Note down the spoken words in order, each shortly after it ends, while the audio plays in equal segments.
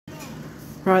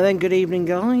Right then, good evening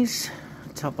guys,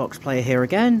 Top Box Player here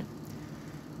again.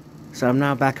 So I'm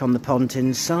now back on the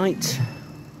pontins site.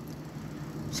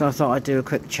 So I thought I'd do a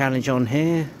quick challenge on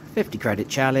here, 50 credit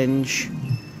challenge,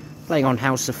 playing on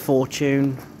House of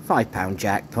Fortune, £5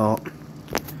 jackpot.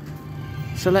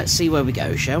 So let's see where we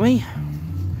go, shall we?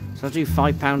 So I'll do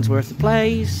 £5 worth of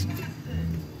plays.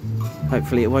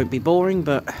 Hopefully it won't be boring,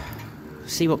 but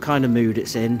see what kind of mood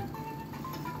it's in.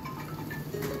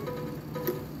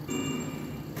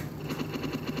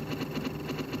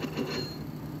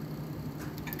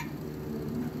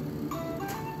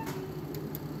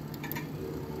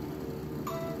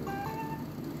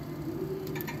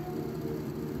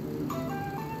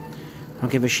 I'll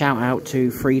give a shout out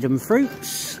to Freedom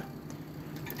Fruits.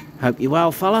 Hope you're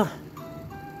well, fella.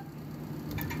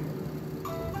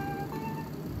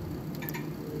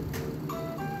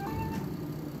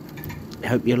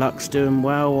 Hope your luck's doing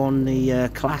well on the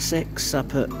classics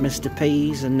up at Mr.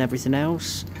 P's and everything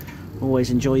else. Always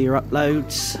enjoy your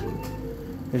uploads.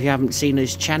 If you haven't seen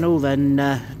his channel,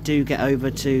 then do get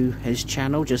over to his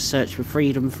channel. Just search for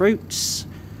Freedom Fruits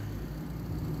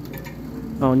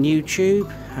on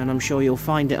YouTube, and I'm sure you'll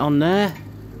find it on there.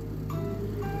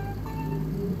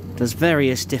 Does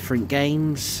various different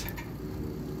games,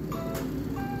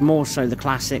 more so the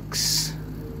classics.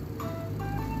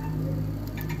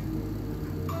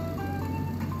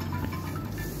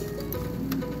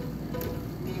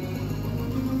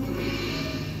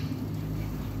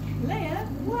 Layer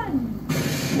 1.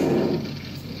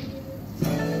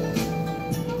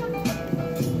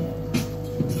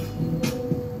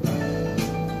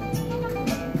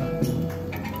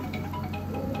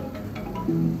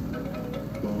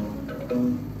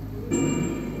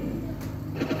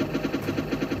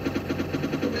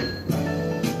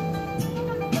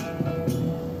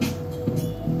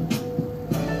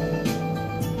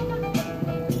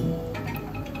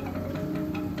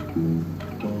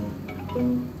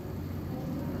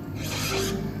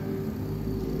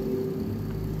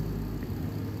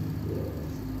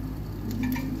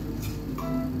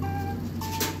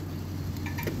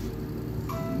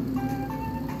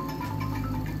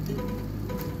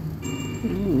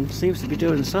 Seems to be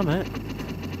doing something.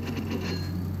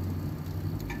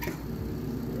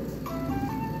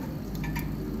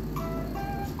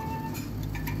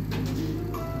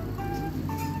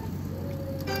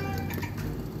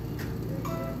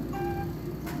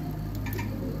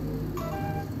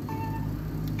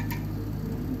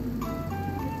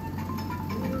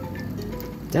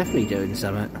 Definitely doing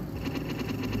something.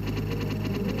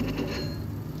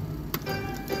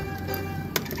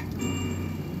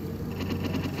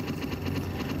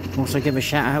 Also give a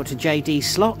shout out to JD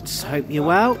Slots, hope you're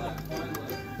well.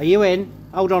 Are you in?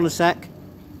 Hold on a sec.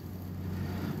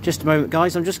 Just a moment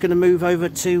guys, I'm just going to move over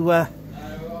to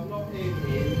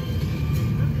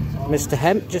Mr.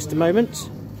 Hemp, just a moment.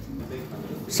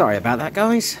 Sorry about that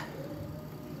guys.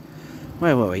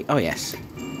 Where were we? Oh yes.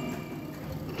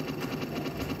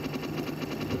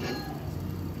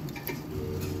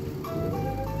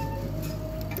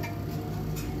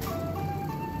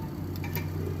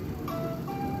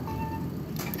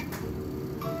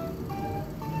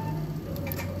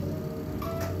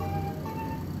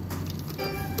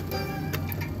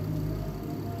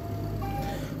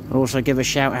 I'll also give a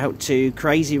shout out to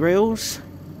Crazy Reels.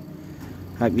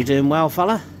 Hope you're doing well,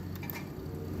 fella.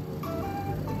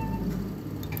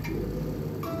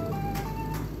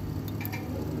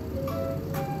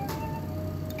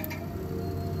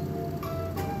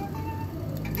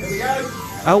 Here we go.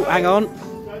 Oh, hang on.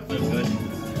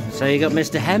 So you got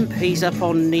Mr. Hemp, he's up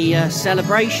on the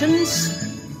celebrations.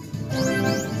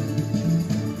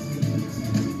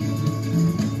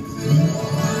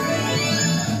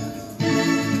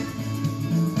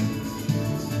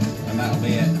 That'll be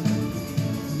it.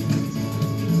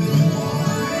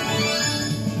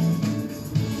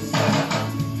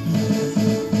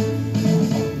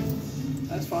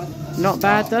 That's fine. That's Not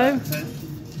bad though. That.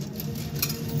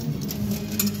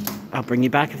 I'll bring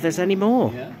you back if there's any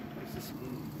more. Yeah.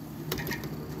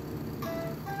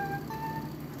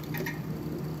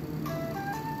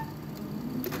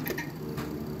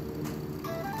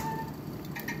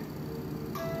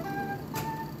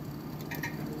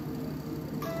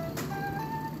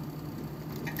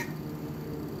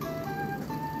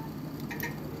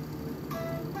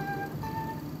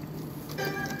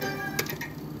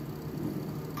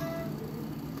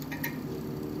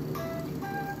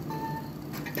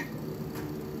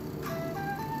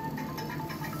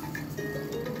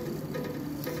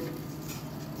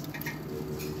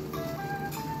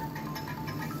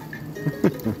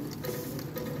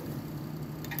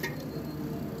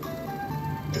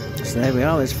 So there we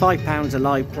are, there's £5 a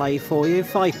live play for you,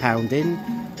 £5 in,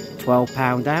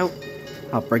 £12 out.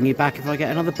 I'll bring you back if I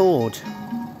get another board.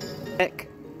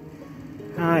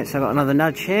 Alright, so I've got another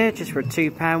nudge here, just for a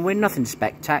 £2 win, nothing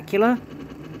spectacular.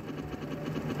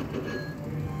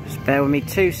 Just bear with me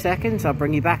 2 seconds, I'll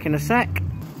bring you back in a sec.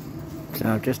 So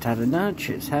I've just had a nudge,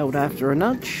 it's held after a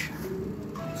nudge.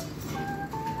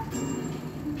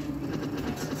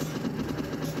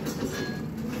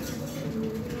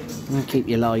 And keep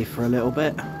you live for a little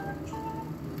bit.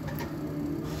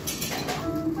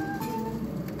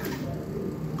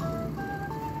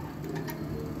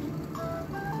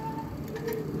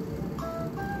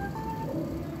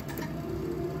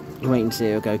 Wait and see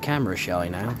it'll go camera shy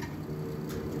now.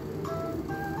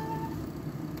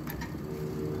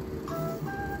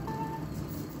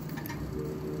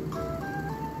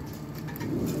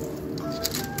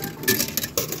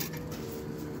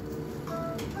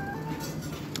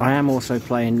 I am also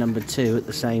playing number 2 at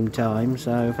the same time,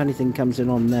 so if anything comes in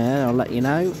on there, I'll let you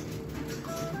know.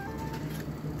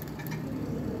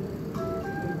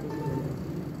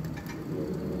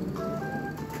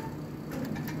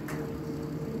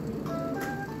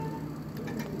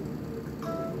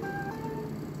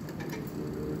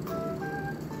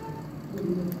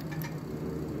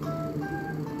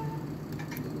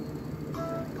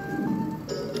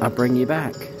 I'll bring you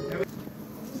back.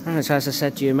 Right, so as I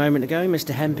said to you a moment ago, Mr.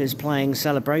 Hemp is playing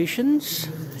Celebrations.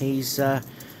 He's, I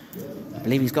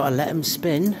believe he's got to let him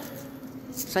spin.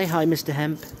 Say hi, Mr.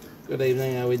 Hemp. Good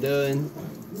evening, how are we doing?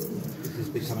 This is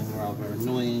becoming rather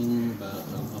annoying, but...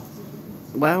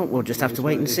 Well, we'll just have to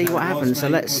wait and see what happens, so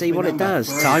let's see what it does.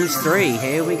 Times 3,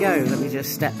 here we go. Let me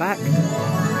just step back.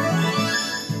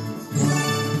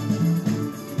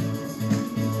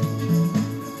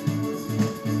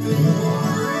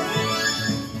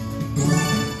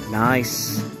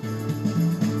 Nice.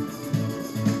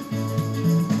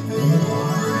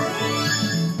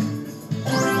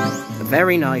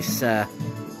 Very nice, sir.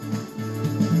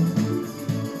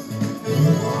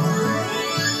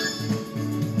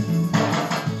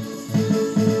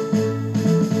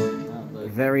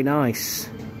 Very nice.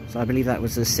 So I believe that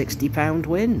was a £60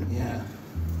 win. Yeah.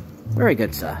 Very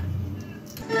good, sir.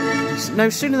 No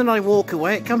sooner than I walk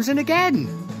away, it comes in again.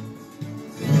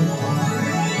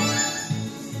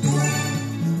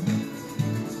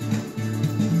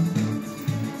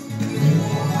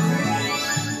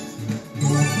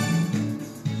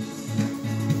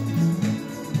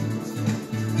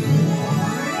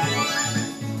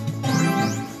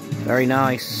 Very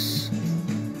nice.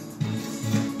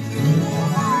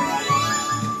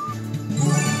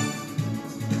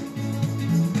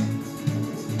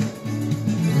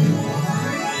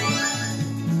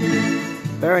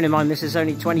 Bearing in mind this is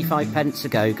only 25 pence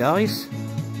ago, guys.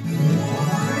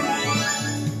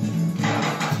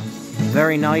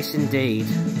 Very nice indeed.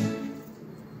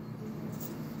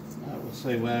 We'll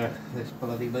see where this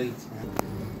bloody leads.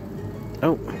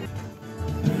 Oh.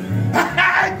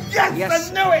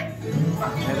 Yes, I knew it!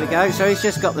 There we go, so he's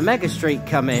just got the Mega Street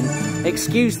come in.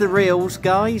 Excuse the reels,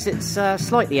 guys, it's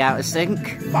slightly out of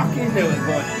sync. Fucking knew it,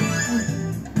 boy.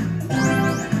 I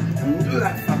knew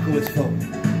that fucker was full.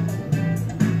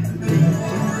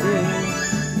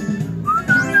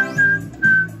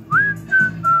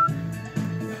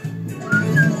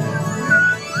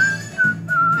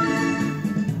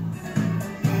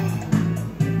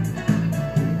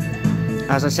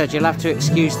 As I said, you'll have to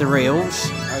excuse the reels.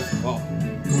 That's a pop.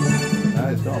 No,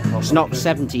 it's not a pop. It's not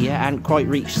 70 yet, hasn't quite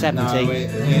reached 70. No,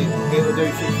 it'll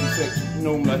do 66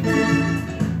 normally.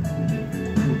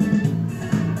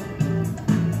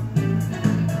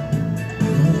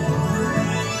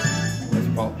 Where's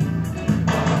the pop?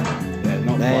 Yeah,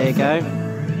 not There you go.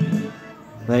 70.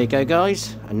 There you go,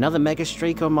 guys. Another mega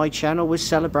streak on my channel with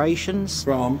Celebrations.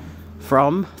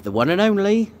 From the one and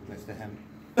only Mr. Hemp.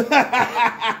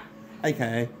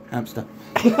 AKA hamster.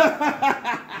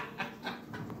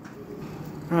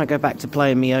 Right, go back to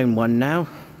playing my own one now.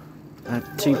 At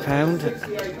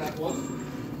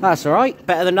 £2. That's alright,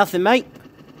 better than nothing, mate.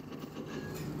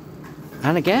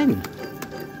 And again.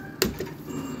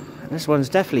 This one's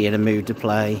definitely in a mood to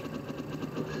play.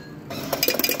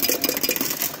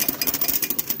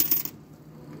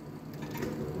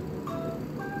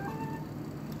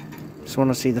 Just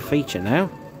want to see the feature now.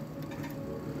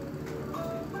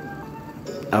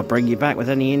 I'll bring you back with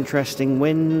any interesting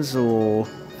wins or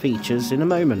features in a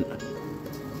moment.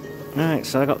 Alright,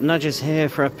 so I got nudges here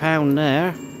for £1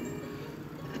 there.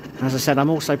 As I said, I'm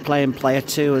also playing player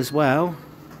 2 as well.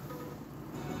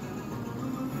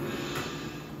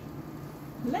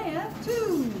 Layer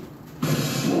 2.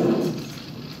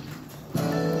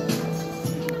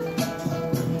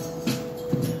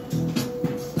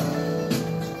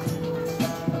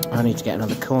 I need to get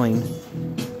another coin.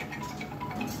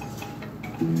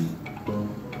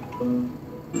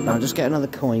 I'll just get another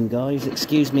coin, guys.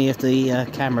 Excuse me if the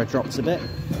camera drops a bit.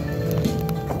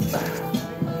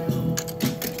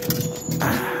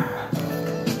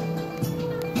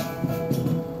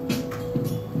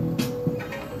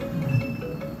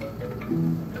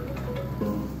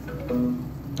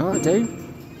 Oh, I do.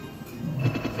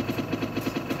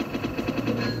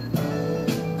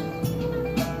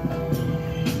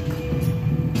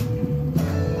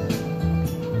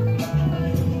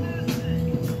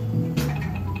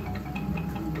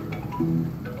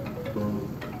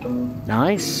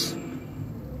 Nice.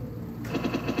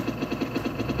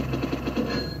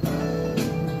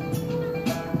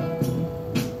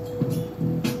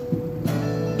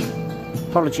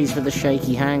 Apologies for the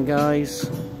shaky hand, guys.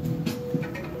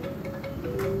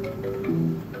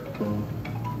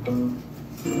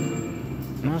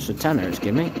 That's a tenner it's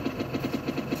given me.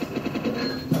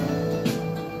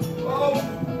 Oh,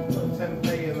 10p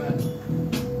in there.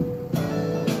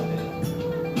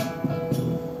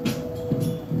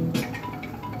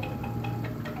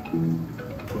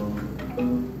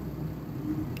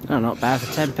 Oh, not bad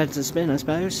for 10 pence a spin, I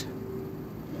suppose.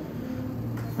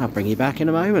 I'll bring you back in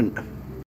a moment.